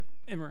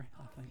Emery,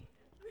 I think.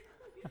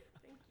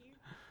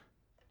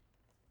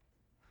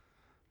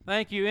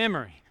 Thank you,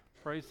 Emery.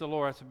 Praise the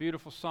Lord. That's a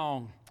beautiful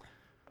song.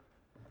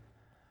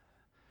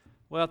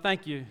 Well,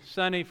 thank you,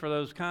 Sonny, for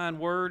those kind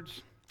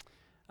words.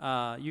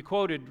 You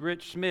quoted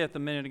Rich Smith a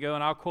minute ago,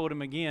 and I'll quote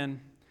him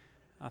again.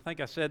 I think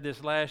I said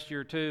this last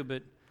year too,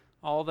 but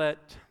all that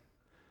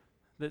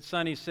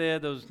Sonny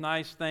said, those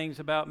nice things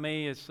about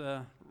me, it's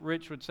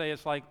Rich would say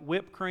it's like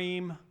whipped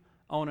cream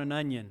on an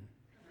onion.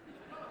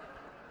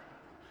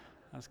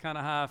 That's kind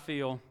of how I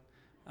feel.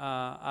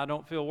 I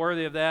don't feel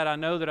worthy of that. I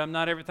know that I'm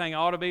not everything I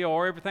ought to be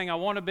or everything I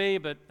want to be,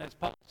 but as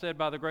Paul said,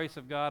 by the grace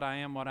of God, I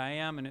am what I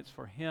am, and it's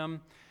for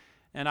Him.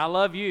 And I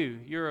love you.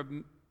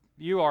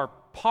 You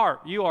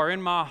are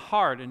in my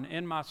heart and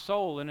in my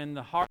soul and in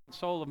the heart and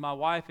soul of my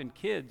wife and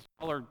kids.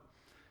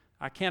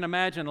 I can't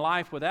imagine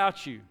life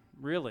without you,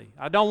 really.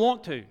 I don't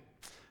want to.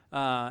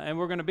 And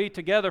we're going to be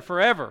together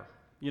forever,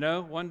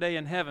 one day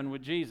in heaven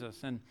with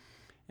Jesus.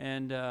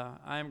 And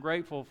I am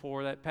grateful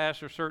for that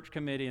pastor search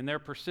committee and their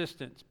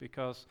persistence,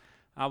 because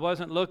I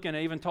wasn't looking.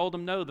 I even told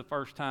them no the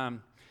first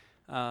time,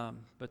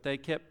 but they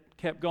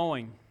kept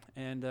going,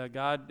 and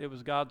it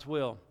was God's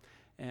will.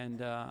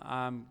 And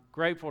I'm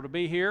grateful to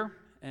be here,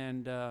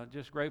 and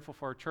just grateful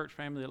for a church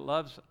family that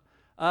loves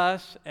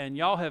us, and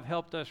y'all have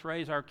helped us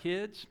raise our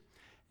kids.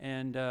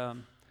 And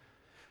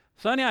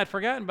Sonny, I'd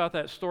forgotten about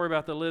that story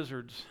about the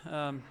lizards.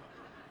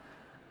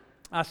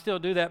 I still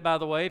do that, by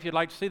the way. If you'd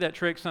like to see that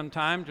trick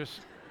sometime, just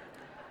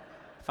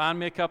find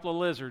me a couple of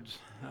lizards.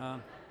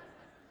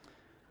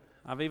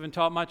 I've even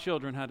taught my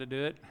children how to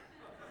do it.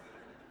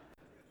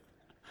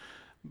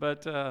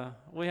 But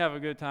we have a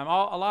good time.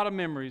 A lot of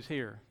memories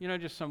here.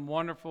 Just some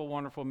wonderful,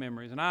 wonderful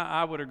memories. And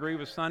I would agree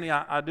with Sonny.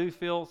 I do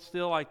feel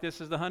still like this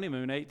is the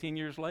honeymoon 18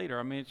 years later.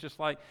 I mean, it's just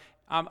like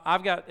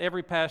I've got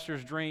every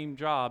pastor's dream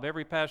job,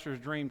 every pastor's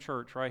dream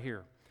church right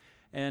here.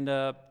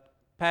 And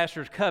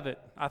pastors covet,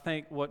 I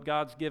think, what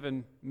God's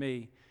given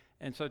me,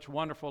 and such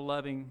wonderful,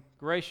 loving,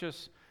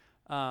 gracious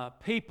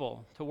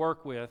people to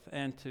work with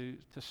and to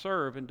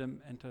serve and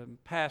to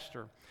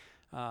pastor.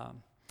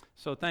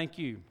 So thank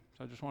you.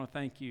 So I just want to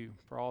thank you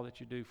for all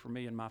that you do for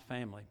me and my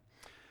family.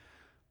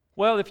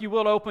 Well, if you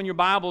will open your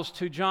Bibles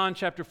to John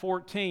chapter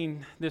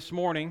 14 this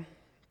morning.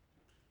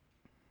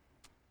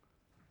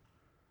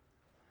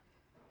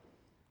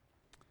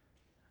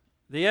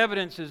 The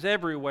evidence is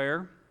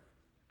everywhere.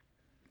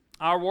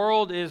 Our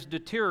world is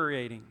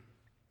deteriorating.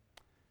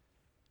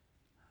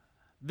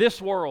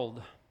 This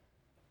world,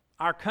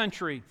 our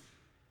country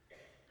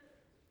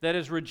that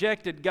has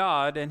rejected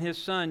God and His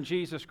Son,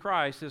 Jesus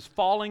Christ, is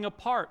falling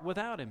apart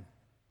without Him.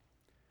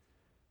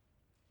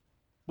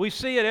 We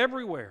see it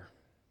everywhere.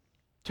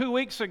 2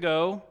 weeks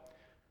ago,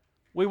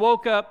 we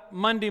woke up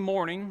Monday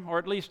morning, or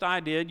at least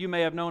I did. You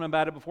may have known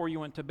about it before you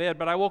went to bed,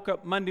 but I woke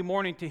up Monday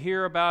morning to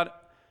hear about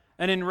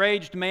an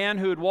enraged man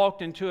who had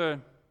walked into a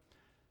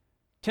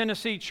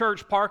Tennessee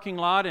church parking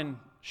lot and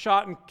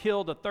shot and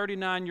killed a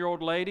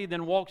 39-year-old lady,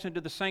 then walks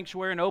into the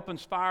sanctuary and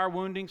opens fire,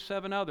 wounding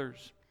 7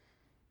 others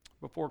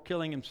before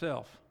killing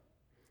himself.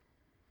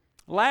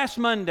 Last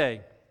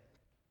Monday,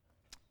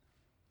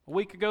 a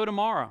week ago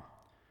tomorrow,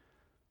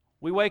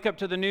 we wake up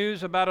to the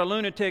news about a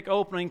lunatic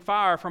opening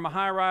fire from a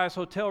high-rise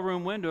hotel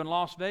room window in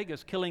Las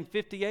Vegas, killing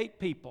 58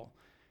 people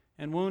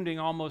and wounding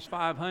almost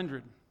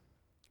 500.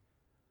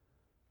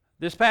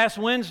 This past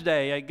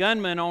Wednesday, a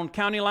gunman on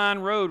County Line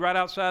Road right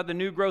outside the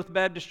New Growth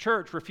Baptist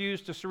Church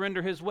refused to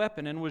surrender his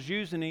weapon and was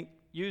using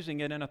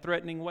it in a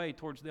threatening way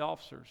towards the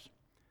officers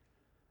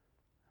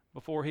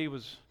before he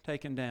was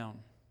taken down.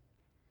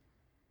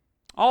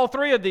 All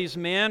 3 of these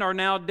men are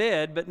now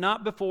dead, but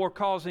not before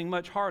causing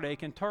much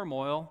heartache and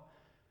turmoil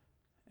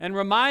and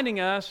reminding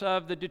us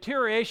of the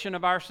deterioration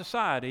of our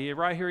society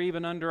right here,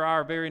 even under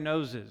our very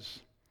noses.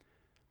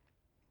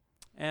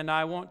 And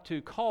I want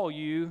to call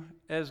you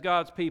as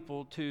God's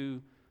people to,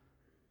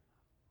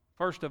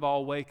 first of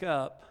all, wake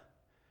up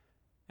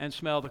and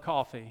smell the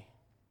coffee.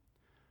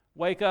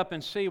 Wake up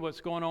and see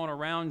what's going on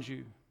around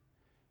you.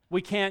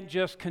 We can't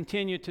just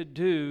continue to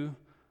do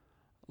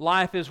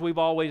life as we've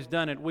always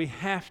done it. We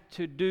have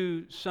to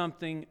do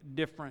something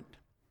different.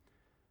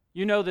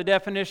 You know, the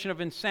definition of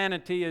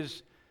insanity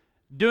is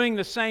doing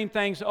the same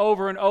things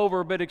over and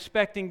over but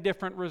expecting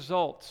different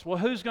results. Well,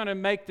 who's going to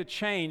make the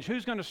change?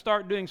 Who's going to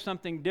start doing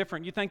something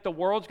different? You think the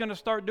world's going to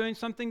start doing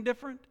something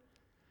different?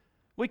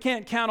 We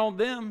can't count on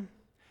them.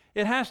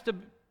 It has to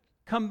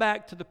come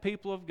back to the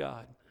people of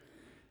God.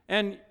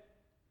 And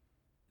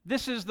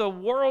this is the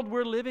world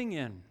we're living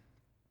in.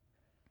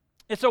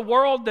 It's a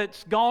world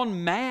that's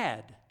gone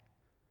mad.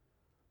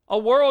 A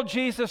world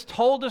Jesus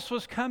told us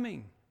was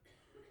coming.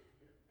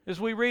 As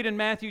we read in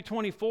Matthew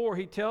 24,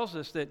 He tells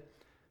us that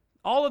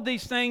all of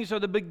these things are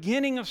the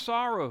beginning of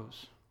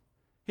sorrows.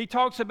 He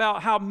talks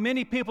about how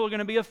many people are going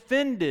to be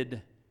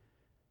offended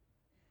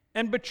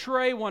and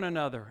betray one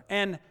another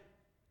and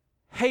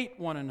hate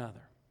one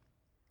another.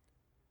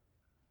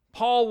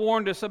 Paul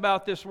warned us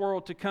about this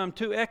world to come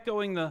too,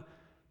 echoing the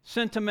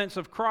sentiments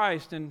of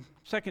Christ. In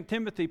 2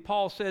 Timothy,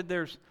 Paul said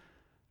there's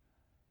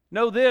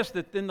Know this,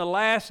 that in the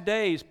last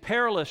days,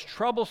 perilous,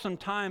 troublesome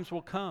times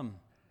will come.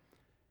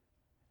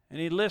 And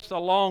he lists a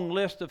long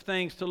list of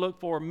things to look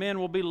for. Men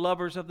will be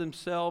lovers of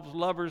themselves,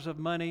 lovers of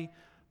money,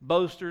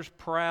 boasters,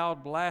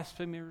 proud,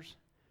 blasphemers,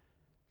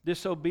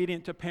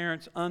 disobedient to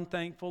parents,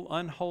 unthankful,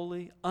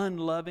 unholy,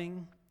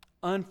 unloving,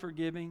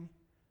 unforgiving,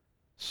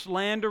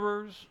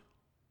 slanderers,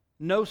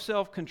 no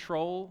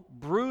self-control,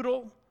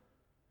 brutal,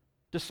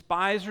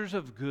 despisers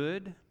of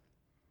good,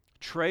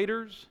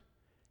 traitors,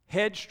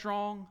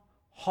 headstrong,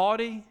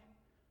 haughty,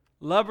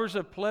 lovers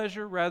of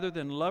pleasure rather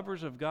than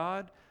lovers of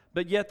God,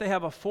 but yet they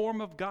have a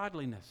form of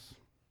godliness,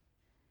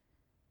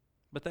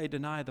 but they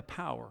deny the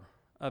power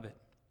of it.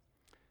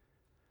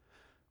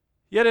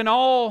 Yet in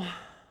all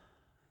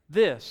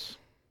this,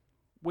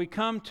 we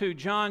come to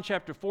John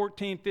chapter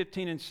 14,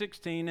 15, and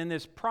 16 in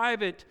this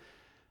private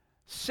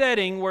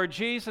setting where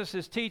Jesus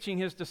is teaching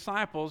His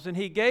disciples, and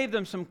He gave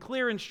them some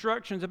clear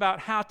instructions about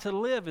how to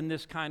live in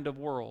this kind of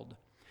world.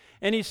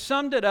 And He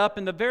summed it up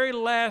in the very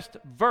last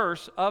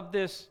verse of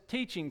this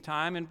teaching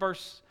time, in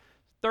verse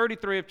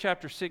 33 of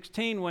chapter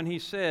 16, when He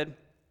said,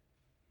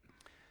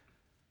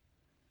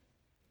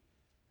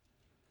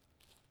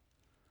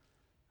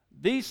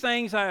 "These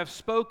things I have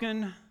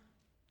spoken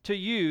to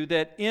you,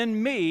 that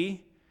in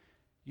me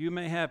you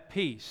may have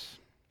peace."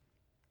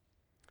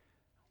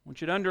 I want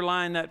you to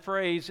underline that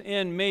phrase,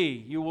 "in me."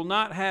 You will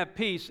not have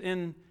peace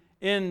in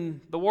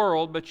the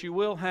world, but you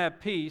will have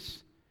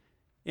peace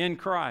in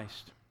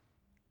Christ.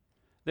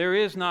 There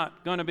is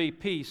not going to be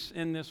peace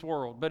in this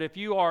world. But if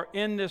you are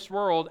in this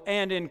world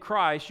and in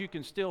Christ, you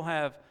can still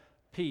have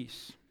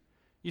peace.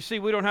 You see,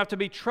 we don't have to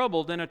be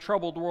troubled in a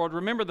troubled world.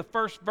 Remember the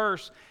first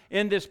verse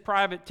in this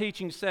private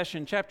teaching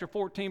session, chapter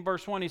 14,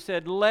 verse 1, He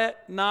said,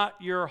 "Let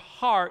not your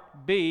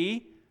heart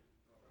be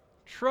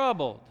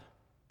troubled."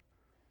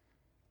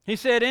 He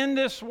said, in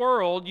this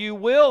world you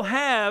will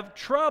have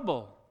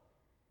trouble.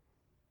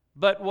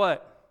 But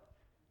what?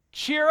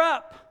 Cheer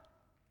up.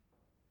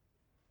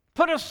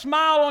 Put a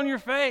smile on your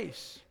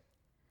face.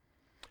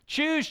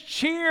 Choose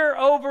cheer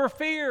over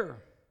fear.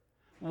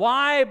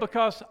 Why?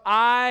 Because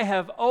I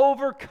have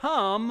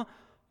overcome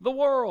the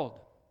world.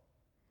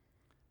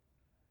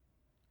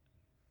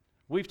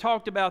 We've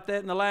talked about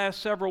that in the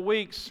last several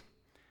weeks.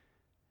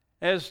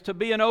 As to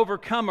be an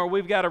overcomer,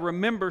 we've got to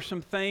remember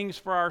some things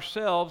for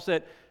ourselves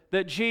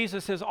that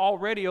Jesus has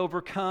already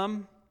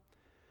overcome.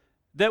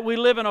 That we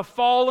live in a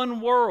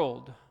fallen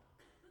world.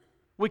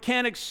 We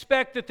can't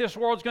expect that this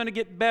world's going to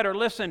get better.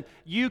 Listen,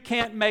 you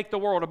can't make the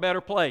world a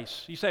better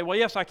place. You say, well,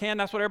 yes, I can.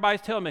 That's what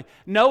everybody's telling me.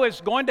 No, it's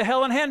going to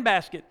hell in a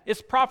handbasket.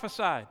 It's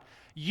prophesied.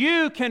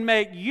 You can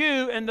make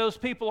you and those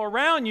people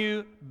around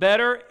you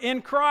better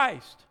in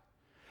Christ.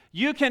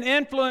 You can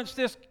influence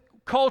this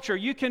culture.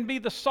 You can be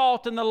the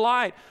salt and the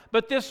light.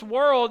 But this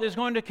world is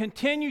going to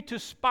continue to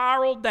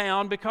spiral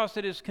down because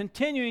it is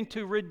continuing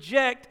to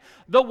reject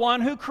the one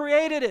who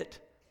created it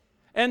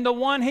and the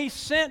one He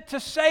sent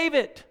to save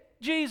it.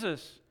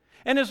 Jesus.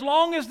 And as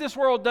long as this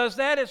world does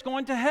that, it's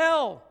going to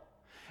hell.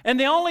 And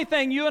the only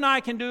thing you and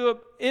I can do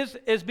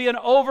is be an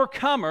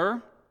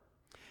overcomer,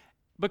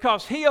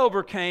 because He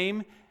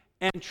overcame,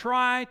 and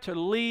try to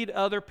lead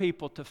other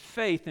people to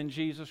faith in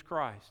Jesus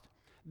Christ.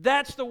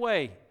 That's the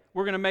way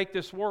we're going to make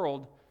this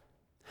world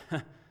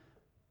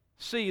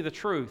see the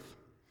truth.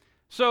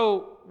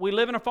 So we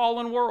live in a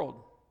fallen world,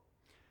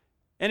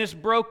 and it's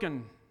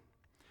broken.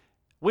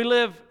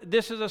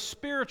 This is a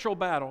spiritual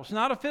battle. It's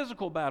not a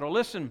physical battle.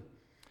 Listen,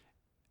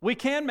 we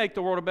can make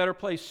the world a better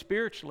place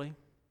spiritually.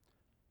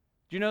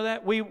 Do you know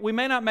that? We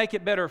may not make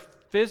it better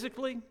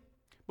physically,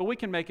 but we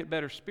can make it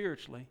better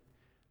spiritually,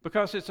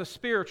 because it's a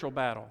spiritual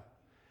battle.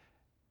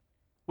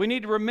 We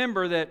need to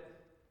remember that,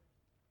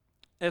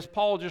 as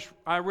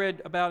I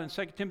read about in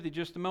 2 Timothy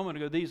just a moment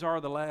ago, these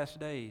are the last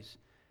days.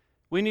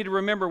 We need to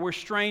remember we're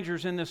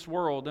strangers in this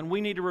world, and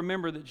we need to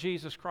remember that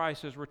Jesus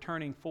Christ is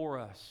returning for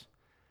us.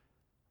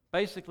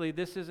 Basically,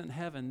 this isn't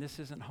heaven. This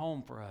isn't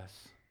home for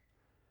us.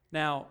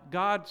 Now,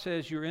 God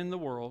says you're in the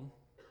world.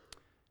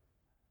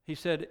 He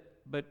said,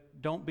 but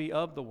don't be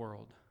of the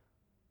world.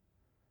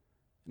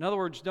 In other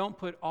words, don't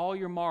put all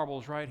your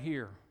marbles right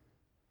here.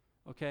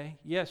 Okay?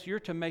 Yes, you're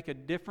to make a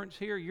difference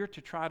here. You're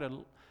to try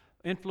to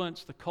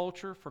influence the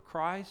culture for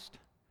Christ.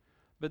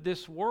 But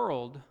this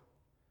world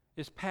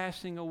is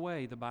passing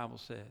away, the Bible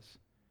says.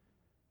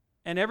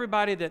 And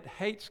everybody that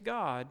hates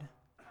God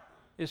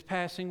is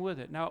passing with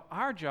it. Now,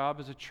 our job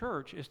as a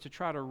church is to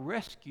try to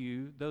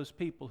rescue those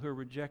people who are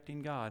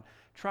rejecting God.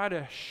 Try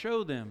to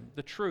show them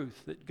the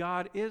truth, that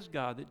God is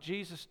God, that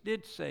Jesus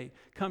did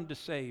come to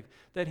save,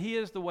 that He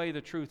is the way,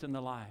 the truth, and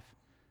the life.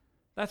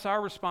 That's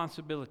our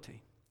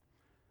responsibility.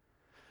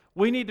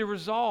 We need to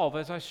resolve,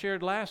 as I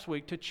shared last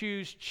week, to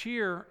choose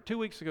cheer, 2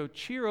 weeks ago,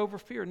 cheer over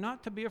fear,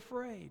 not to be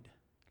afraid.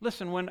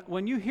 Listen,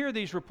 when you hear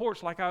these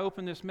reports, like I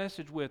opened this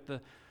message with,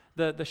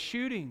 the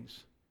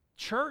shootings,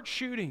 church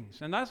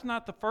shootings, and that's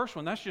not the first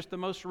one, that's just the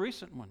most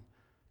recent one.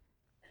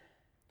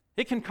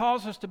 It can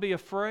cause us to be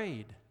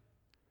afraid.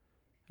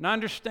 And I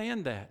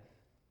understand that.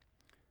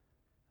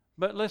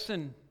 But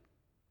listen,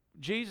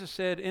 Jesus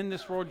said, in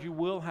this world you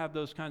will have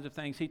those kinds of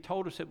things. He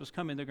told us it was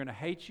coming. They're going to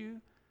hate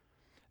you.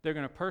 They're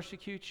going to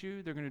persecute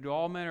you. They're going to do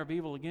all manner of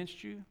evil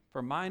against you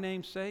for my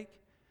name's sake.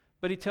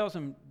 But he tells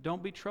them,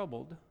 don't be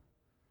troubled.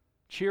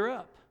 Cheer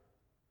up.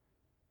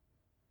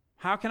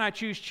 How can I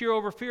choose cheer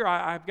over fear?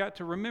 I've got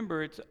to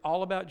remember it's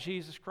all about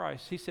Jesus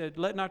Christ. He said,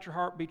 let not your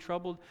heart be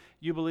troubled.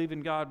 You believe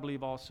in God,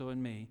 believe also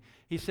in me.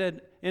 He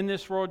said, in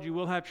this world you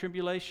will have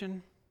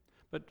tribulation,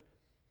 but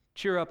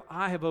cheer up,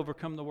 I have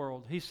overcome the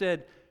world. He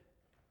said,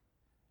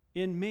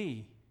 in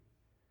me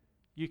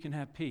you can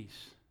have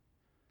peace.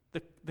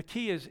 The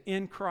key is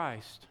in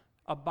Christ,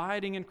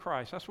 abiding in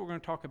Christ. That's what we're going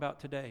to talk about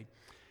today.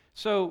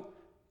 So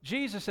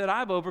Jesus said,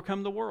 I've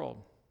overcome the world.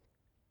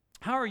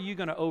 How are you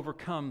going to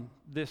overcome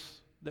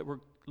this that we're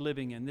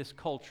living in, this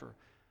culture,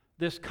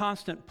 this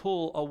constant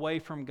pull away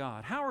from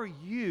God? How are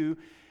you,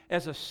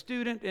 as a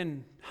student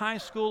in high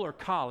school or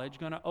college,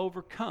 going to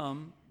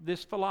overcome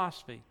this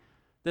philosophy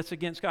that's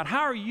against God?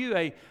 How are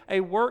you, a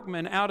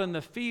workman out in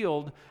the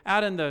field,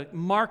 out in the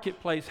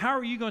marketplace, how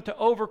are you going to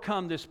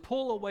overcome this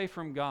pull away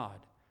from God?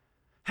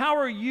 How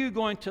are you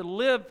going to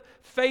live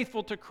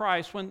faithful to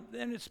Christ when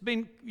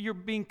you're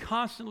being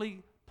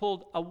constantly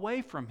pulled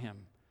away from Him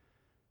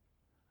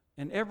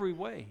in every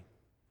way?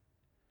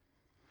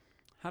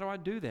 How do I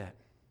do that?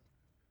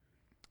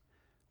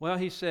 Well,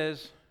 he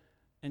says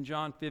in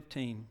John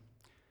 15,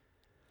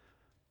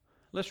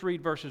 let's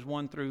read verses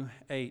 1 through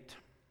 8.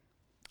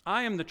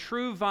 I am the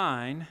true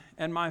vine,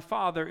 and my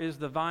Father is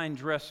the vine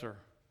dresser.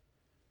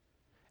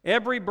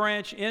 Every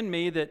branch in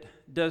me that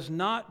does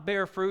not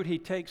bear fruit, He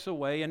takes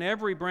away, and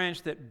every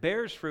branch that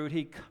bears fruit,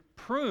 He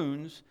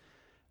prunes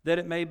that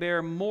it may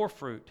bear more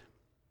fruit.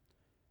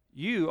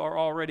 You are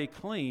already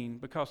clean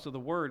because of the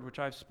word which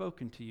I've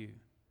spoken to you.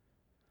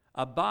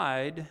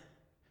 Abide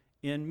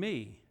in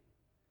me,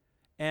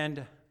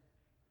 and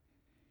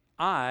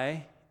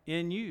I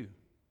in you.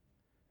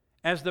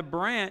 As the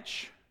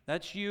branch,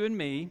 that's you and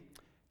me,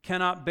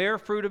 cannot bear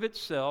fruit of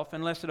itself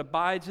unless it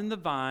abides in the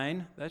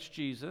vine, that's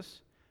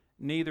Jesus,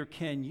 neither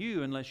can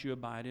you unless you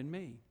abide in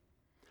me.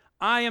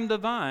 I am the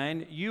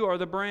vine, you are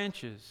the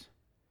branches.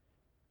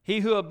 He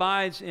who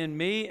abides in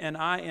me and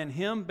I in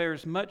him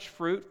bears much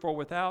fruit, for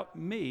without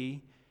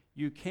me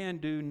you can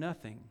do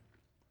nothing.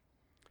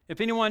 If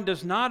anyone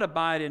does not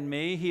abide in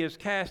me, he is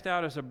cast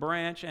out as a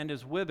branch and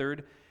is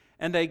withered,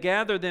 and they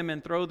gather them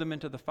and throw them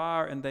into the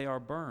fire, and they are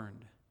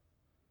burned.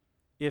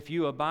 If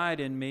you abide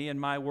in me and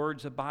my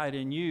words abide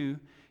in you,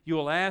 you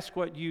will ask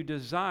what you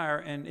desire,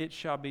 and it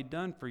shall be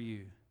done for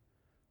you.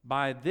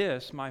 By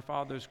this my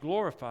Father is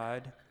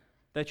glorified,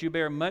 that you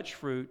bear much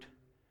fruit,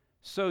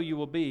 so you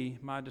will be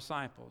my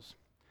disciples.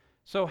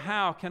 So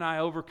how can I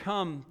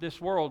overcome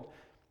this world?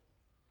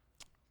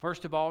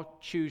 First of all,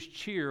 choose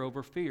cheer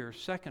over fear.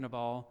 Second of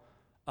all,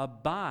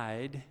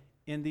 abide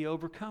in the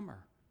overcomer.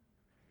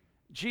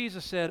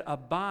 Jesus said,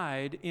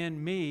 abide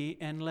in me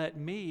and let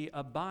me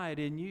abide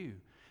in you.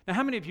 Now,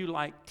 how many of you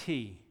like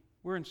tea?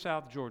 We're in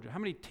South Georgia. How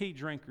many tea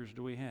drinkers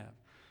do we have?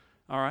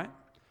 All right.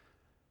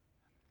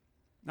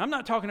 I'm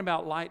not talking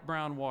about light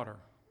brown water.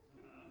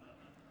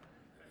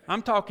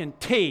 I'm talking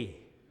tea.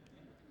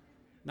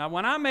 Now,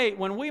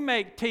 when we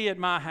make tea at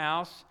my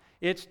house,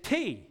 it's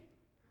tea.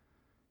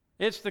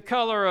 It's the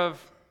color of,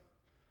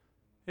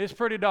 it's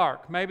pretty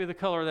dark. Maybe the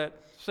color of that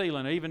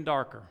ceiling, even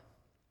darker.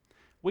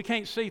 We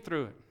can't see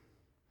through it.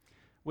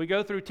 We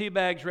go through tea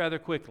bags rather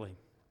quickly.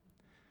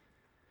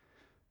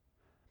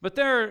 But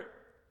there are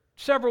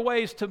several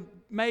ways to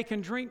make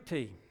and drink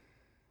tea.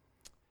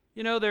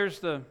 You know, there's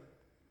the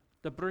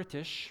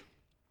British.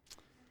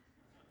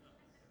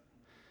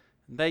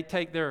 They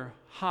take their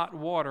hot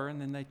water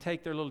and then they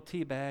take their little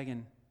tea bag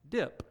and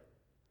dip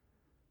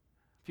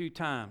a few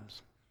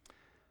times.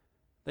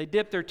 They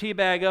dip their tea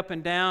bag up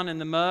and down in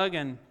the mug,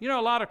 and you know,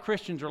 a lot of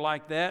Christians are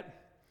like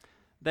that.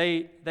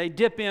 They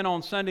dip in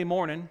on Sunday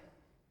morning,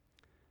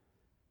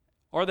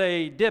 or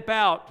they dip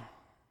out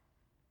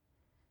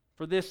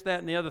for this,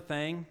 that, and the other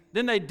thing.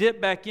 Then they dip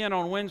back in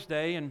on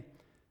Wednesday, and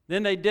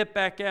then they dip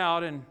back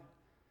out, and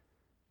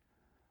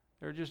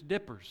they're just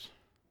dippers.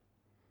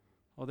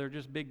 Or they're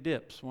just big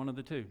dips, one of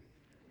the two.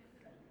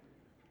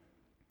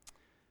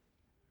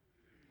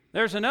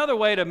 There's another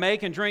way to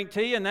make and drink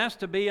tea, and that's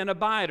to be an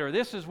abider.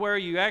 This is where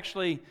you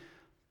actually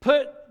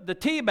put the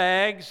tea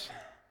bags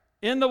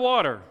in the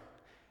water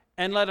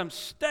and let them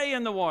stay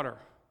in the water.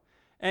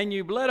 And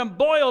you let them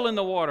boil in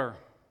the water.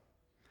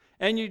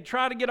 And you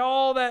try to get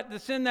all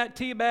that's in that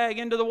tea bag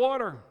into the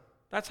water.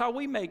 That's how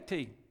we make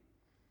tea.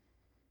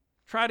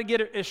 Try to get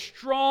it as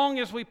strong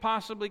as we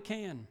possibly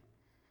can.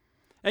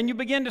 And you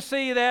begin to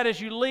see that as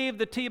you leave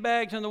the tea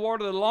bags in the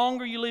water, the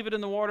longer you leave it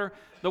in the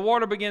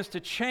water begins to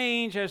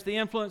change as the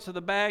influence of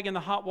the bag and the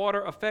hot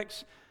water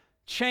affects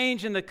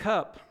change in the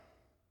cup.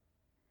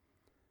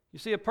 You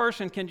see, a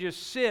person can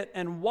just sit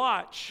and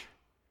watch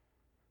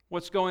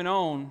what's going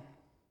on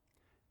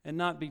and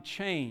not be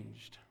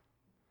changed.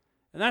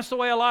 And that's the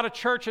way a lot of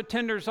church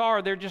attenders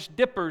are. They're just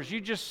dippers.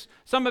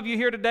 Some of you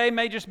here today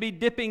may just be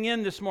dipping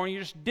in this morning.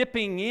 You're just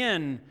dipping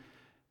in.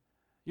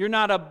 You're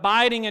not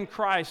abiding in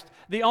Christ.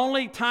 The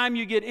only time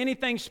you get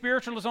anything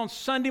spiritual is on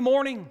Sunday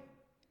morning.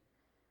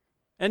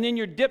 And then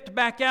you're dipped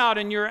back out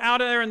and you're out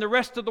there in the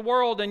rest of the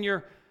world and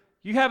you're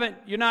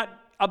not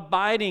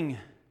abiding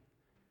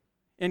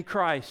in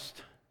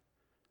Christ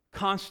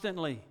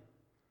constantly.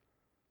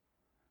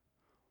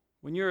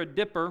 When you're a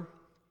dipper,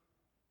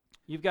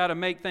 you've got to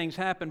make things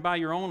happen by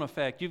your own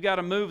effect. You've got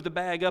to move the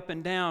bag up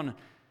and down,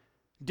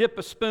 dip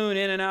a spoon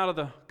in and out of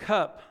the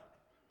cup,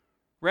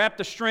 wrap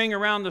the string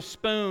around the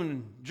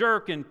spoon,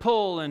 jerk and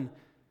pull, and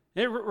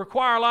it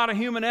requires a lot of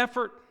human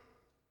effort.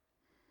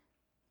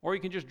 Or you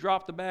can just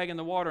drop the bag in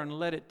the water and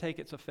let it take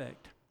its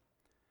effect.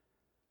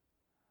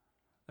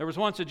 There was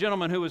once a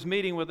gentleman who was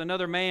meeting with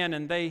another man,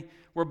 and they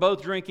were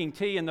both drinking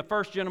tea, and the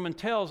first gentleman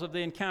tells of the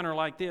encounter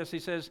like this. He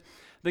says,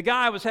 the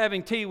guy I was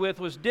having tea with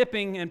was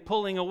dipping and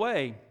pulling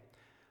away,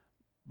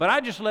 but I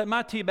just let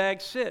my tea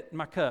bag sit in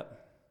my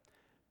cup.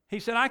 He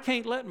said, I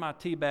can't let my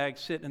tea bag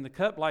sit in the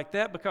cup like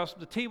that because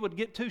the tea would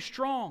get too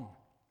strong.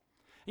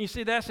 And you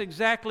see, that's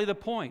exactly the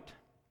point.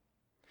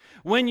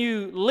 When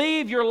you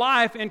leave your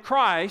life in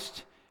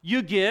Christ,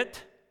 you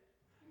get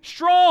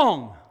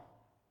strong.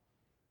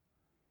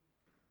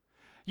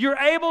 You're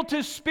able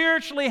to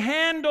spiritually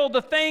handle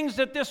the things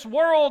that this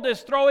world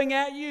is throwing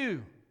at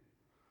you.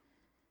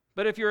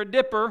 But if you're a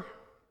dipper,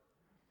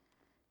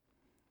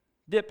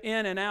 dip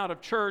in and out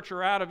of church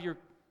or out of your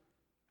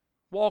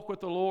walk with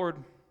the Lord,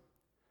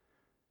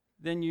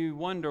 then you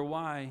wonder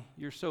why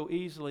you're so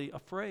easily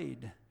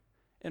afraid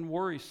and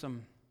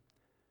worrisome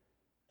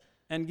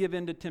and give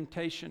in to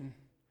temptation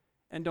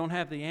and don't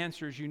have the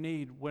answers you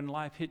need when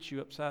life hits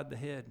you upside the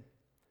head.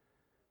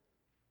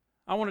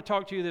 I want to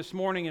talk to you this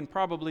morning and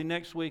probably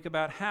next week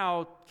about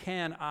how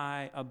can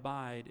I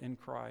abide in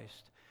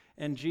Christ.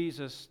 And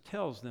Jesus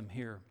tells them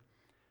here.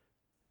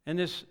 In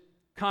this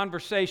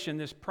conversation,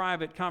 this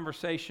private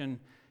conversation,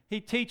 He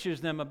teaches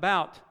them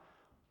about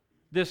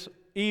this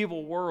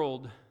evil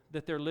world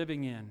that they're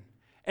living in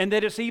and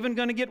that it's even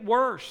going to get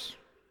worse.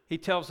 He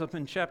tells them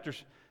in chapter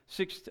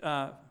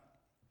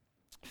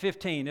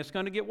 15, it's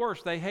going to get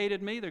worse. They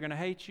hated me, they're going to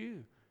hate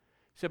you.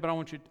 He said, but I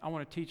want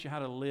to teach you how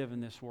to live in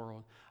this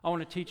world. I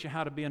want to teach you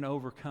how to be an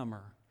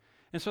overcomer.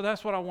 And so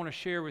that's what I want to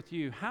share with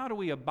you. How do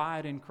we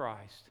abide in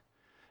Christ?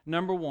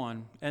 Number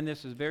one, and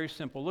this is very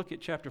simple. Look at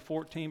chapter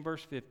 14,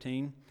 verse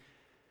 15.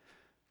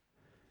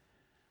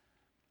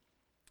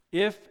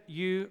 If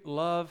you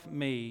love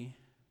me,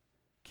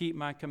 keep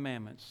my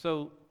commandments.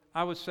 So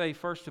I would say,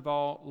 first of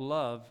all,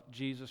 love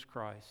Jesus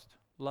Christ.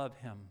 Love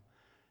Him.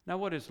 Now,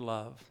 what is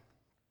love?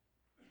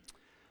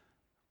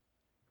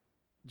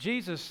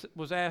 Jesus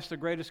was asked the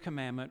greatest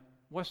commandment.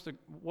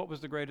 What was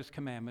the greatest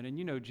commandment? And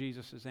you know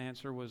Jesus'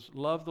 answer was,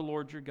 love the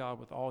Lord your God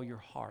with all your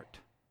heart,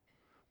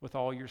 with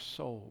all your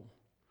soul,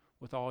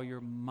 with all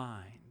your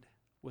mind,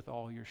 with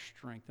all your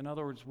strength. In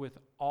other words, with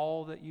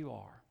all that you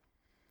are.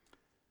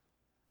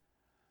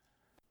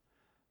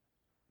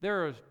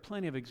 There are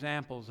plenty of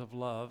examples of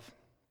love,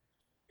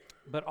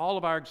 but all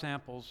of our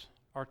examples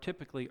are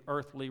typically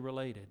earthly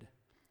related.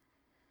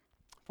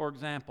 For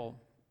example,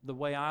 the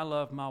way I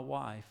love my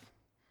wife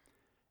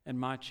and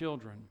my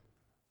children,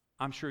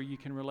 I'm sure you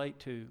can relate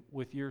to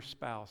with your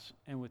spouse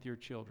and with your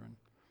children.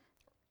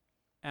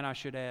 And I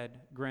should add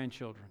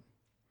grandchildren,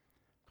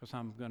 because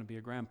I'm going to be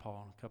a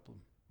grandpa in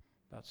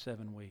about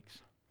 7 weeks.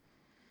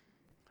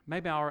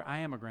 Maybe I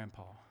am a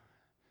grandpa.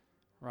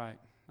 Right,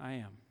 I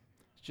am.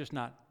 It's just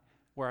not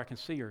where I can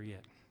see her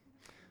yet.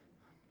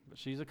 But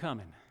she's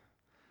a-coming.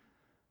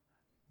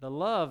 The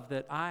love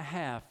that I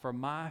have for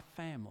my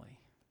family,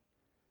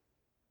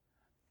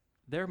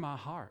 they're my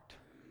heart.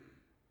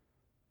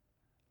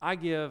 I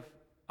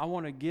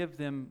want to give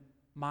them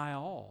my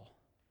all.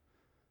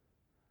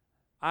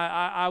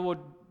 I would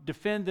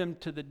defend them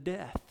to the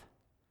death.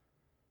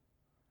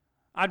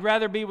 I'd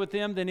rather be with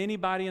them than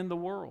anybody in the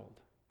world.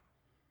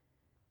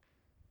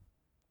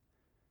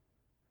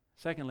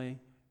 Secondly,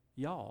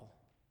 y'all.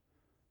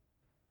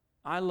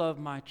 I love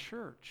my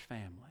church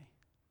family.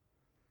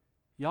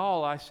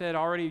 Y'all, I said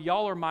already,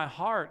 y'all are my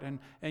heart,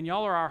 and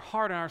y'all are our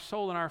heart and our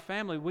soul and our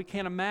family. We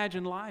can't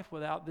imagine life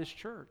without this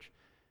church.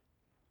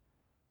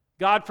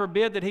 God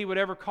forbid that He would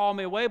ever call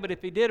me away, but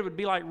if He did, it would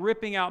be like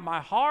ripping out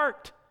my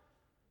heart.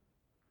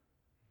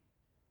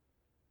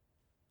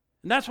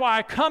 And that's why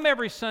I come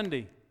every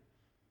Sunday.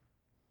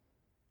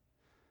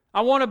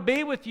 I want to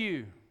be with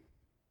you.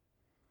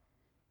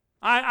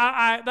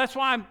 That's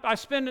why I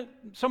spend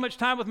so much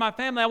time with my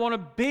family. I want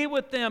to be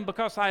with them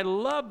because I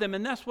love them,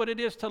 and that's what it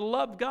is to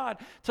love God,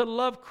 to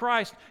love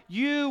Christ.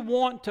 You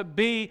want to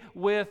be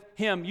with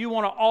Him. You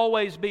want to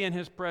always be in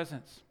His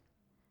presence.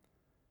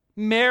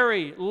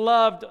 Mary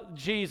loved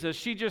Jesus.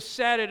 She just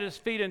sat at His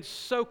feet and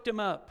soaked Him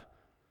up.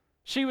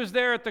 She was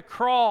there at the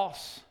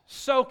cross,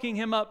 soaking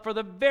Him up for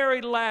the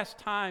very last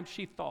time,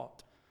 she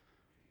thought.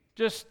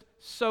 Just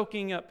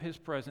soaking up His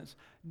presence.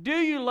 Do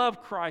you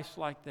love Christ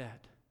like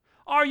that?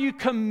 Are you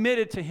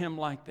committed to Him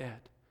like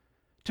that?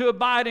 To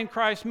abide in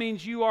Christ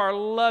means you are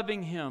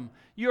loving Him.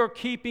 You are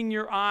keeping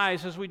your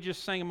eyes, as we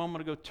just sang a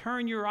moment ago,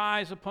 turn your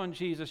eyes upon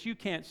Jesus. You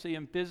can't see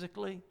Him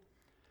physically,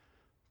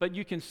 but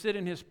you can sit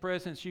in His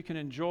presence, you can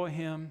enjoy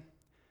Him.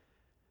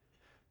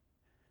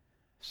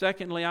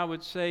 Secondly, I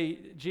would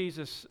say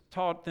Jesus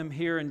taught them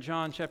here in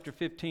John chapter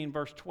 15,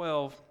 verse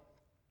 12.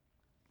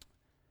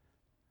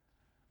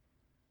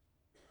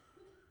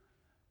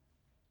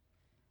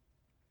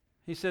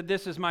 He said,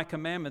 "This is my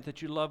commandment,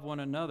 that you love one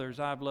another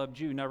as I've loved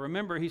you." Now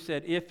remember, He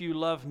said, "If you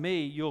love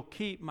me, you'll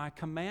keep my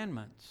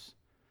commandments."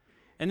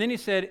 And then He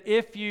said,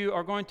 "If you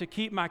are going to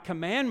keep my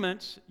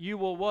commandments, you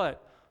will"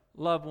 what?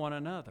 Love one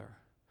another.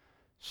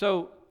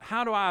 So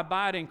how do I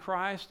abide in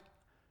Christ?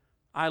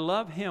 I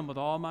love Him with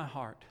all my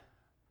heart.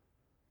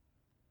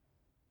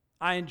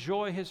 I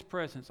enjoy His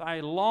presence.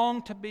 I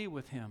long to be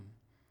with Him.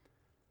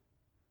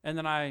 And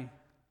then I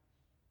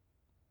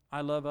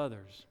love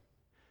others.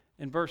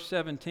 In verse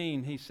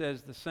 17, He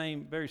says the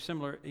same, very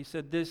similar. He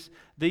said,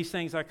 "These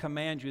things I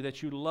command you,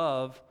 that you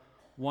love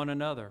one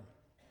another."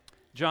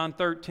 John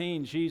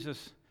 13,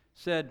 Jesus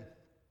said,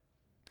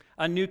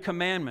 "A new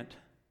commandment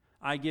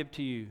I give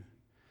to you,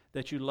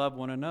 that you love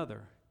one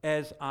another,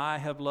 as I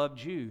have loved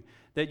you,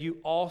 that you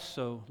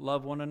also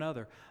love one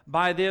another.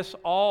 By this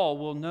all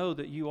will know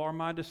that you are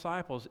my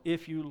disciples,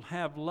 if you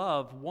have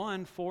love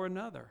one for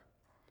another."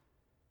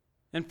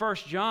 In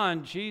 1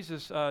 John,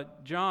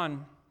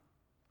 John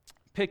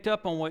picked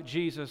up on what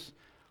Jesus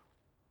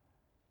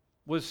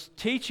was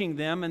teaching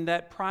them in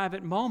that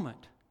private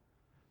moment.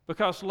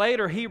 Because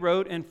later he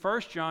wrote in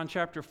 1 John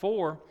chapter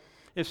 4,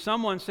 "If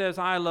someone says,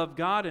 'I love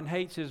God,' and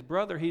hates his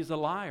brother, he's a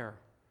liar.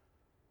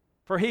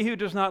 For he who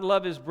does not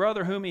love his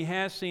brother whom he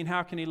has seen,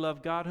 how can he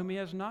love God whom he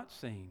has not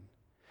seen?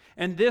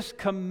 And this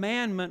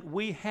commandment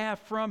we have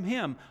from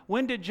him."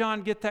 When did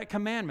John get that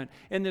commandment?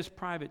 In this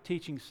private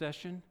teaching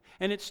session.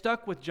 And it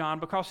stuck with John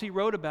because he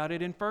wrote about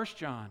it in 1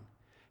 John.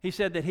 He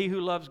said that he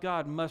who loves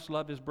God must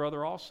love his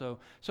brother also.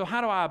 So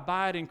how do I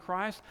abide in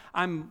Christ?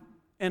 I'm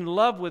in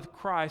love with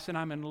Christ and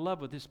I'm in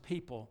love with His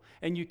people.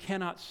 And you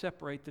cannot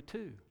separate the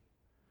two.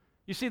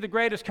 You see, the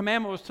greatest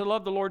commandment was to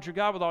love the Lord your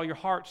God with all your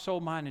heart, soul,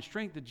 mind, and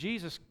strength. That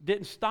Jesus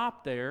didn't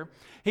stop there.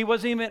 He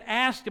wasn't even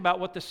asked about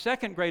what the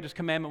second greatest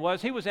commandment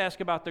was. He was asked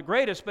about the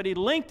greatest, but He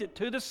linked it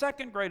to the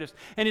second greatest.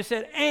 And He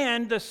said,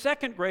 and the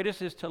second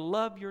greatest is to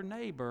love your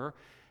neighbor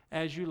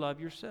as you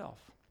love yourself.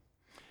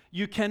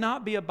 You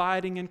cannot be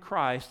abiding in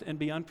Christ and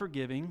be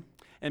unforgiving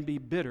and be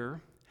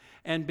bitter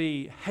and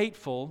be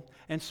hateful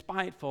and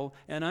spiteful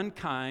and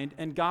unkind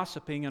and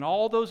gossiping and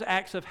all those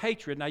acts of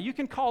hatred. Now, you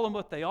can call them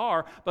what they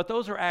are, but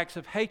those are acts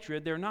of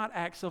hatred. They're not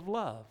acts of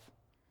love.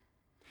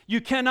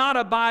 You cannot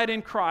abide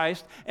in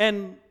Christ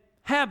and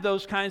have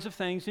those kinds of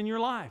things in your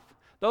life.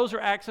 Those are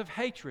acts of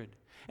hatred.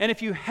 And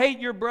if you hate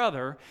your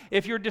brother,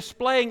 if you're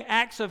displaying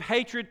acts of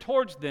hatred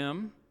towards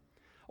them,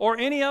 or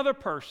any other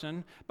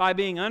person, by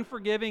being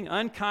unforgiving,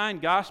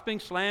 unkind, gossiping,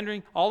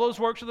 slandering, all those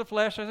works of the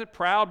flesh, I said,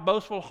 proud,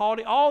 boastful,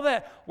 haughty, all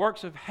that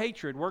works of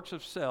hatred, works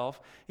of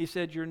self, He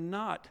said, you're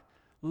not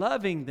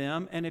loving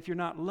them. And if you're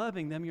not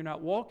loving them, you're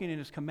not walking in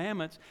His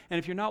commandments. And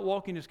if you're not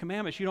walking in His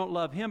commandments, you don't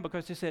love Him,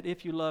 because He said,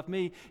 if you love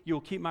me,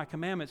 you'll keep my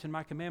commandments. And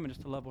my commandment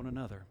is to love one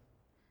another.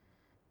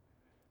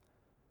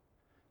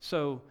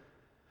 So,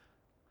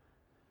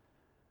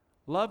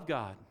 love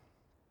God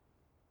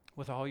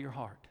with all your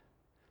heart.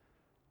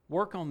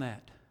 Work on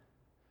that.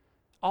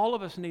 All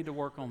of us need to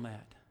work on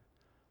that.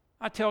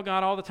 I tell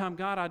God all the time,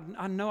 God,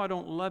 I know I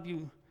don't love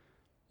you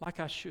like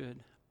I should.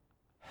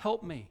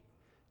 Help me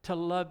to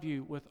love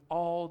you with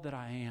all that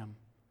I am.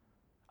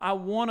 I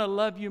want to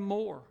love you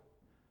more.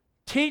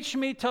 Teach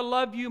me to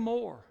love you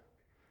more.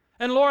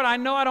 And Lord, I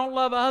know I don't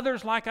love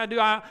others like I do.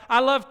 I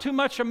love too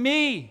much of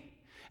me.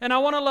 And I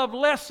want to love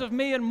less of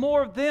me and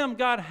more of them.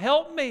 God,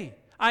 help me.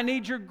 I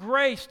need your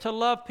grace to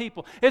love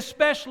people,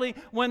 especially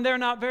when they're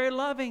not very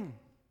loving.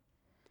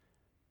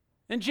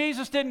 And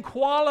Jesus didn't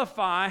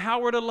qualify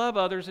how we're to love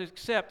others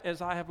except as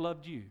I have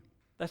loved you.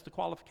 That's the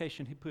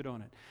qualification He put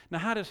on it. Now,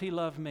 how does He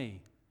love me?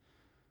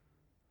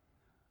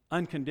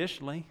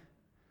 Unconditionally.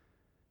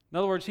 In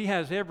other words, He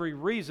has every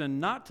reason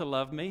not to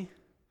love me.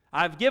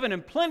 I've given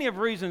Him plenty of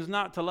reasons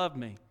not to love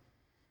me,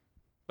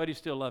 but He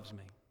still loves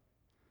me.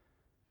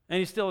 And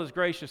He still is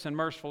gracious and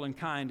merciful and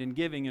kind and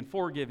giving and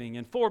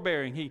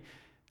forbearing.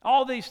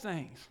 All these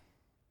things.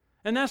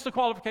 And that's the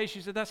qualification.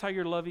 He said that's how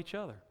you're to love each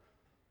other.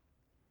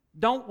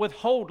 Don't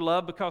withhold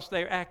love because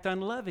they act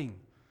unloving.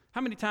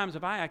 How many times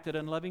have I acted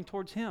unloving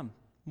towards Him?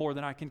 More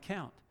than I can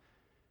count.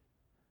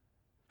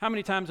 How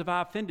many times have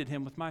I offended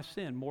Him with my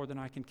sin? More than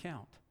I can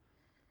count.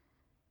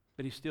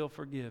 But He still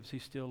forgives. He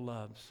still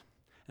loves.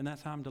 And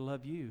that's how I'm to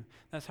love you.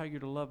 That's how you're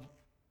to love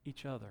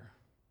each other.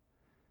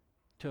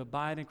 To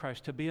abide in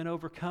Christ. To be an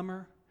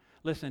overcomer.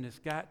 Listen, it's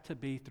got to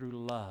be through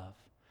love.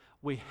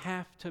 We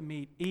have to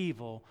meet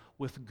evil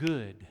with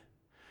good.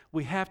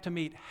 We have to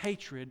meet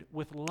hatred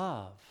with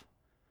love.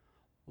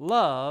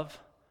 Love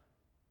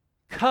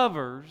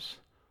covers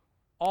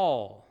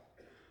all.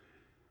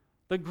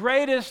 The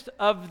greatest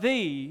of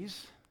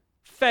these,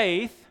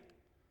 faith,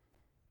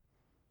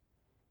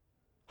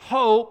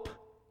 hope,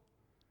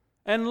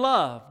 and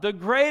love. The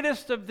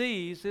greatest of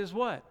these is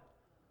what?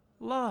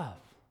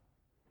 Love.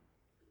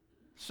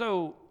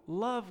 So,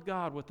 love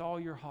God with all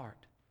your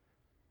heart.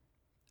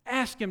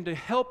 Ask Him to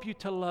help you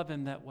to love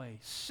Him that way.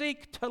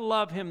 Seek to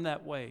love Him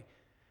that way.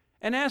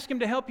 And ask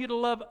Him to help you to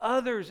love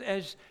others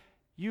as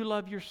you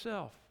love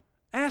yourself.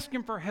 Ask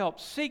Him for help.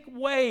 Seek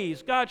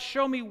ways. God,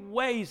 show me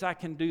ways I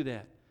can do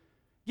that.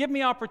 Give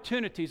me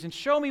opportunities and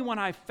show me when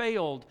I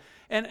failed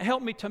and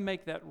help me to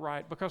make that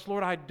right, because,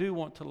 Lord, I do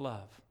want to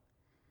love.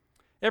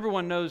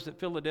 Everyone knows that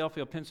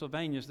Philadelphia,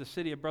 Pennsylvania is the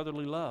city of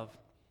brotherly love.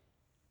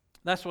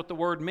 That's what the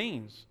word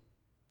means,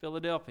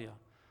 Philadelphia,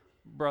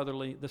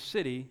 brotherly, the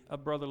city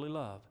of brotherly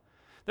love.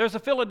 There's a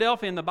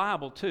Philadelphia in the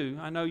Bible too.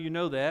 I know you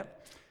know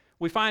that.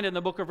 We find it in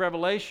the book of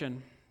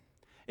Revelation.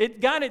 It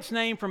got its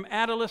name from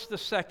Attalus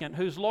II,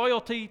 whose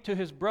loyalty to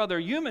his brother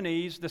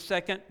Eumenes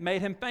II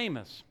made him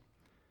famous.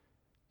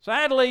 So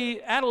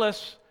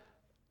Attalus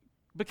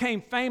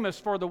became famous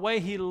for the way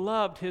he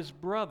loved his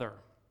brother.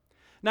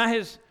 Now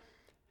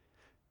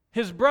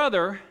his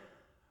brother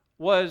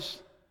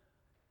was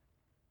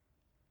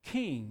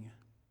king.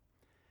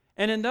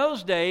 And in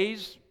those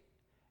days,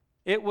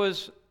 it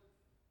was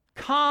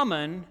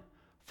common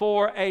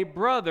for a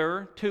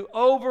brother to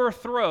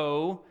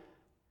overthrow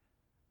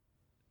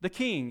the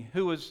king,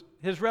 who was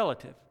his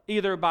relative,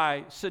 either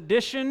by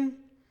sedition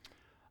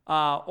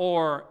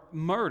or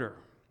murder.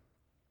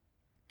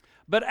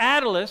 But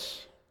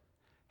Attalus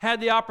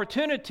had the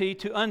opportunity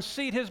to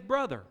unseat his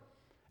brother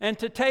and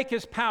to take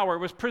his power. It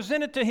was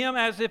presented to him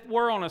as if it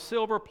were on a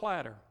silver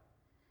platter.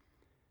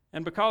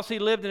 And because he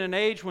lived in an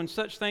age when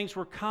such things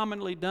were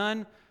commonly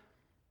done,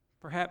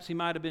 perhaps he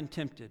might have been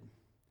tempted.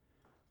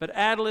 But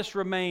Attalus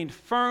remained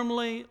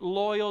firmly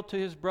loyal to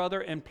his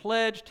brother and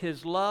pledged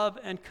his love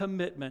and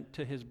commitment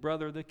to his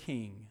brother the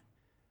king.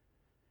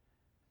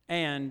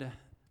 And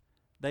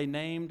they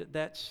named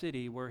that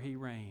city where he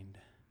reigned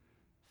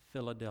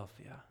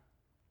Philadelphia.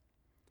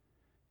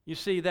 You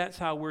see, that's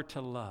how we're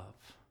to love,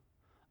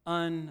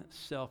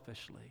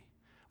 unselfishly.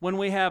 When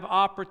we have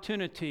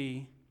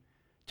opportunity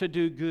to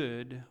do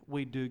good,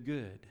 we do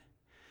good.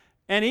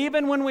 And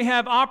even when we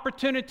have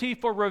opportunity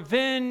for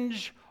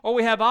revenge, or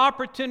we have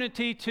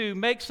opportunity to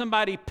make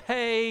somebody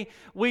pay,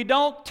 we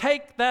don't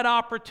take that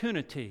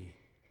opportunity.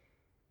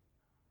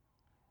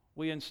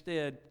 We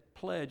instead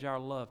pledge our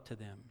love to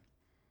them.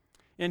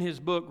 In his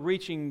book,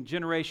 Reaching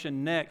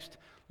Generation Next,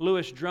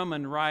 Lewis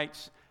Drummond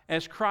writes,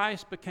 "As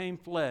Christ became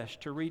flesh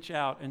to reach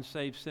out and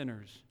save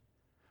sinners,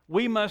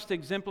 we must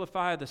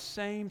exemplify the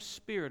same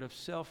spirit of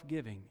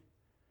self-giving.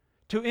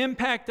 To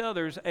impact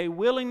others, a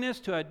willingness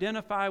to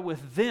identify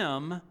with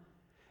them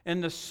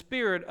in the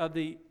spirit of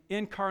the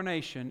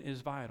incarnation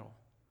is vital.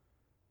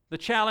 The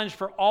challenge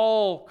for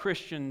all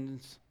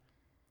Christians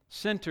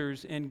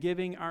centers in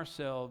giving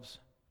ourselves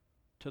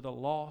to the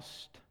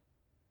lost,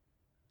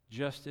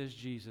 just as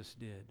Jesus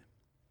did.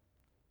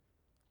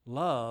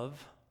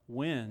 Love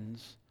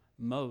wins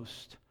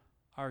most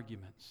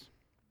arguments."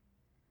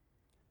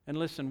 And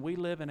listen, we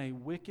live in a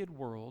wicked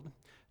world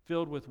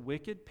filled with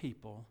wicked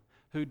people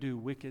who do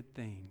wicked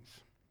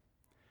things.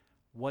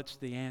 What's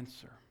the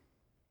answer?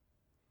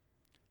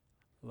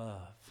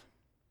 Love.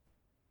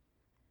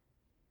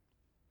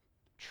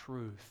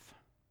 Truth.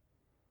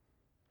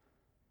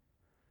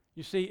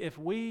 You see, if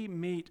we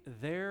meet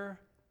their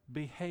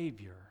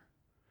behavior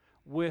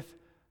with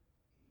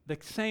the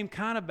same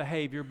kind of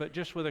behavior, but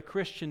just with a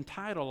Christian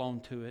title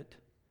onto it,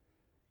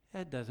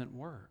 that doesn't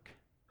work.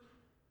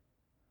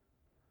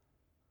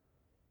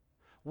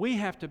 We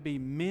have to be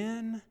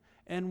men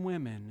and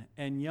women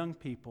and young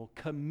people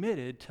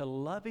committed to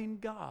loving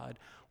God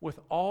with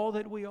all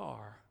that we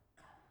are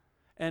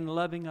and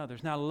loving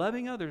others. Now,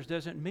 loving others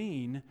doesn't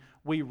mean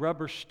we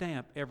rubber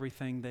stamp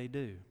everything they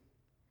do.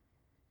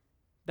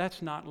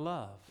 That's not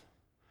love.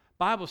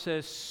 Bible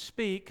says,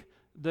 speak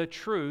the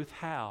truth.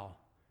 How?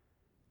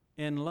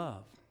 In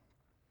love.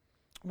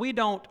 We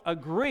don't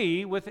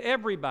agree with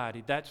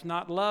everybody. That's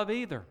not love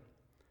either.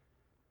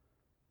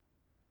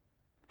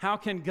 How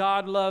can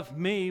God love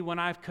me when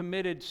I've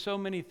committed so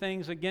many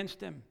things against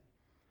Him?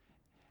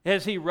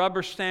 Has He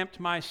rubber stamped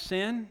my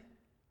sin?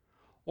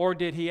 Or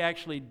did He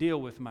actually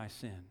deal with my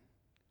sin?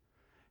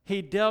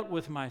 He dealt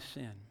with my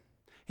sin.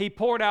 He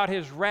poured out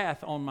His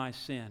wrath on my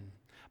sin.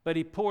 But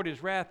He poured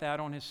His wrath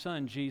out on His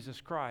Son, Jesus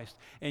Christ.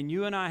 And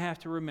you and I have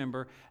to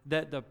remember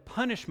that the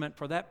punishment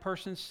for that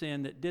person's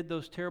sin that did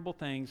those terrible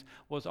things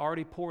was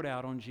already poured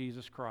out on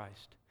Jesus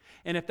Christ.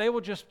 And if they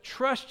will just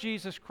trust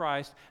Jesus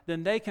Christ,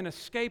 then they can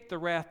escape the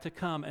wrath to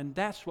come. And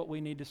that's what we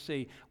need to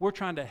see. We're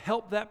trying to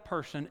help that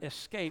person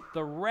escape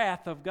the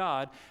wrath of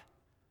God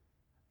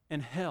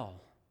and hell.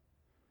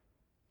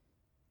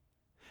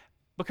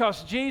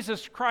 Because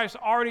Jesus Christ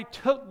already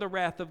took the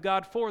wrath of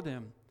God for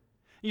them.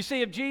 You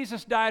see, if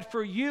Jesus died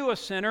for you, a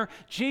sinner,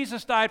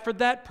 Jesus died for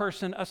that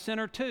person, a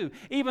sinner too,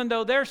 even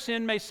though their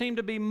sin may seem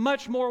to be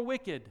much more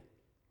wicked.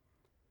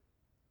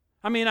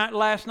 I mean,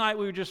 last night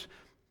we were just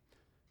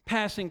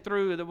passing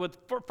through.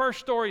 The first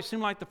story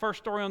seemed like the first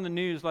story on the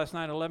news last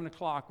night at 11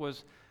 o'clock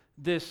was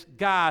this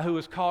guy who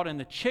was caught in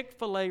the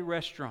Chick-fil-A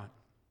restaurant.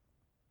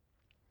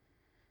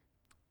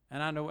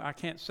 And I know I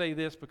can't say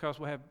this because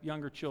we'll have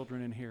younger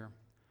children in here.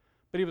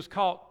 But he was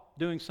caught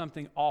doing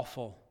something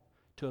awful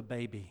to a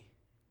baby.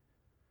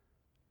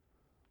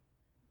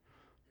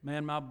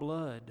 man, my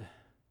blood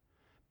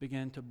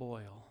began to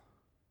boil.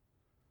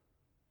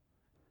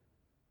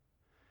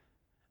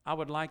 I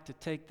would like to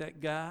take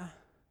that guy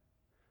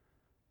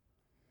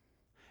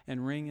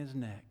and wring his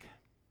neck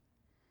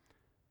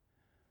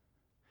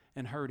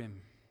and hurt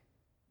him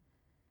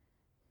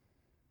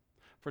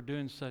for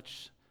doing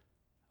such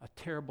a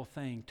terrible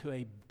thing to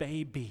a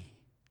baby.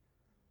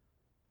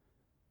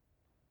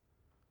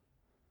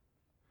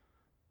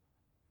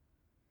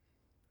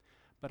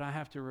 But I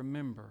have to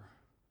remember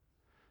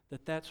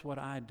that that's what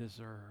I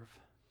deserve,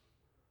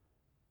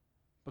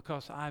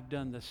 because I've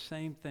done the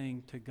same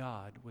thing to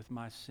God with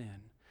my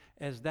sin.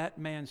 As that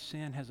man's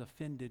sin has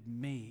offended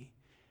me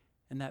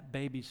and that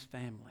baby's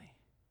family,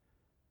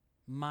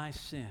 my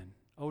sin,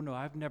 oh no,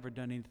 I've never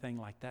done anything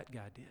like that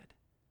guy did.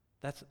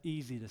 That's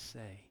easy to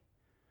say.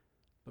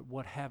 But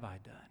what have I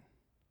done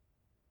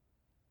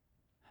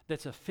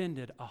that's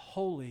offended a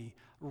holy,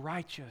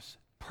 righteous,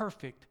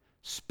 perfect,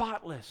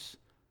 spotless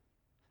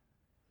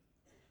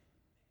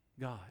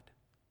God?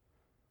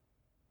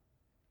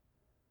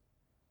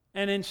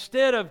 And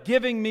instead of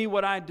giving me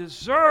what I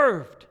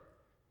deserved,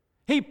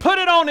 He put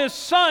it on His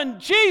Son,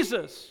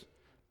 Jesus,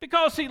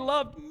 because He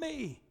loved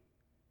me.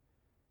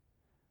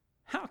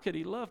 How could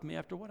He love me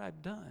after what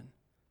I've done?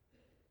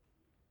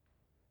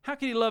 How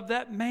could He love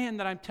that man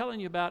that I'm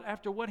telling you about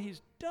after what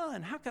he's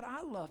done? How could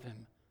I love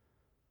him?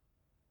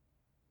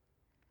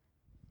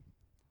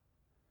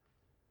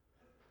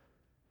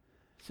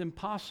 It's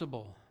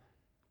impossible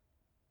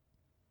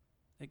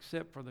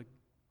except for the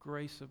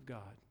grace of God.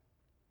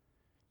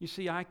 You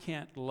see, I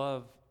can't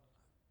love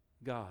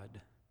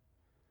God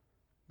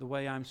the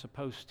way I'm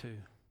supposed to.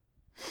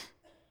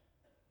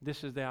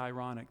 This is the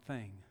ironic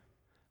thing,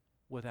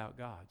 without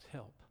God's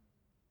help.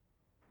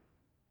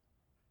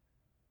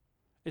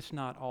 It's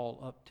not all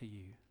up to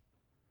you.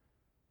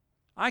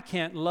 I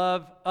can't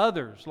love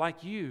others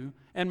like you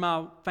and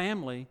my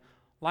family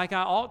like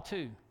I ought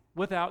to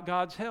without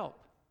God's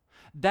help.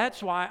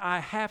 That's why I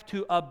have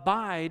to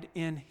abide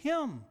in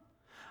Him.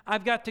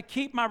 I've got to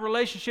keep my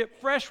relationship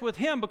fresh with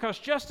Him, because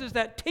just as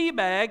that tea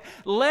bag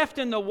left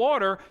in the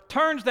water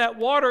turns that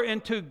water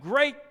into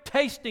great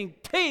tasting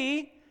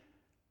tea,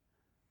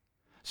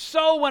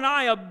 so when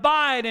I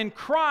abide in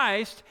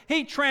Christ,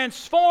 He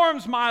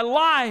transforms my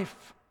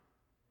life.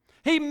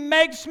 He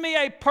makes me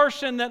a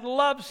person that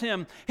loves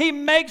Him. He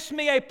makes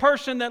me a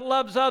person that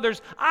loves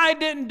others. I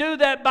didn't do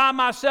that by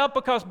myself,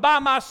 because by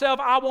myself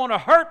I want to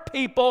hurt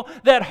people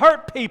that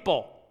hurt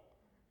people.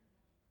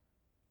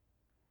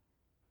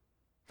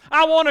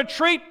 I want to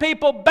treat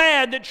people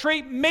bad that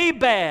treat me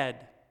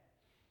bad.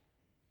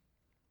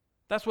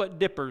 That's what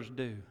dippers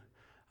do.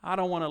 I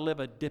don't want to live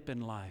a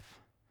dipping life.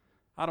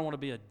 I don't want to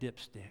be a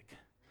dipstick.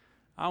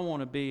 I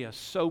want to be a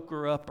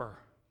soaker-upper,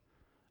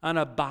 an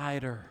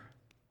abider.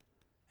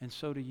 And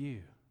so do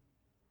you.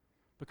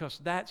 Because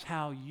that's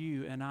how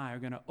you and I are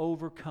going to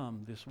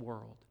overcome this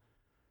world.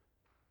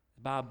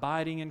 By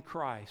abiding in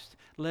Christ,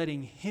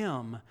 letting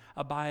Him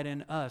abide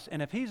in us.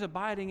 And if He's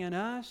abiding in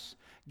us,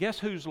 guess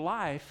whose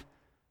life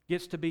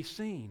gets to be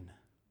seen?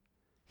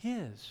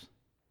 His.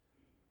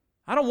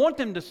 I don't want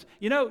them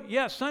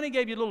to, Sonny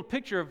gave you a little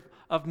picture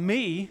of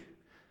me.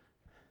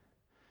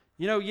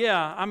 There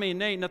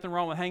ain't nothing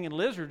wrong with hanging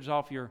lizards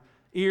off your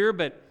ear,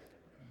 but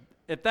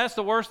if that's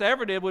the worst I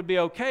ever did, would be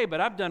okay,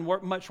 but I've done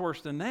much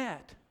worse than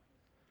that.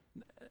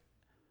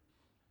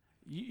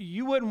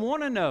 You wouldn't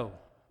want to know.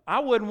 I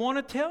wouldn't want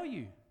to tell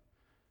you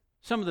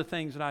some of the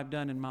things that I've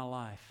done in my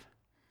life.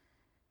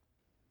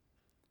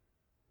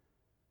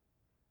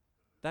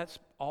 That's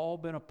all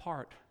been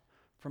apart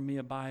from me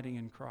abiding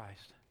in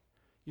Christ.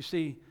 You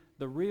see,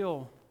 the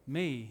real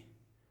me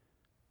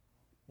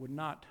would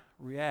not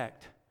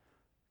react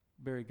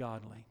very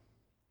godly.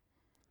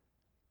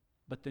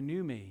 But the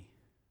new me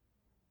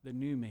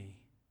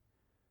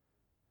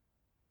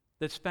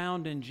that's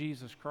found in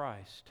Jesus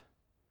Christ.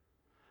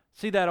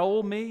 See, that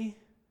old me,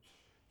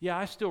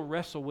 I still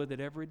wrestle with it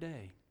every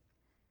day.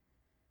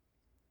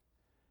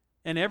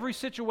 And every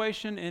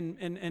situation,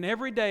 and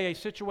every day a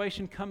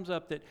situation comes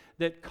up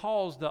that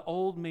calls the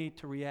old me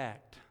to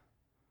react.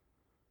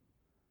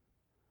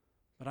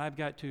 But I've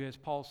got to, as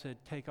Paul said,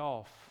 take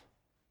off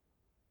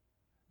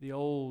the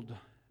old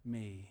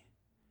me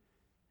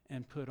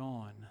and put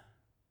on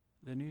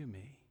the new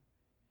me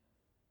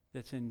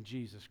that's in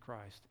Jesus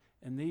Christ.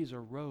 And these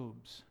are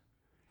robes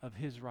of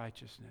His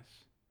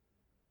righteousness.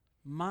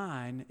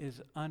 Mine is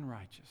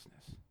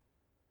unrighteousness.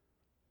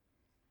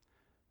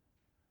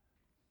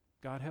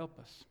 God help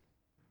us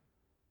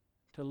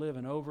to live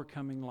an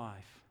overcoming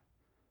life.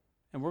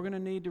 And we're going to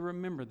need to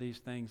remember these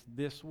things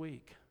this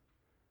week.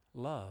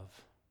 Love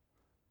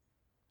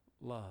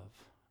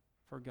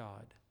for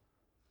God.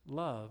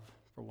 Love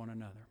for one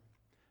another.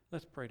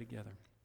 Let's pray together.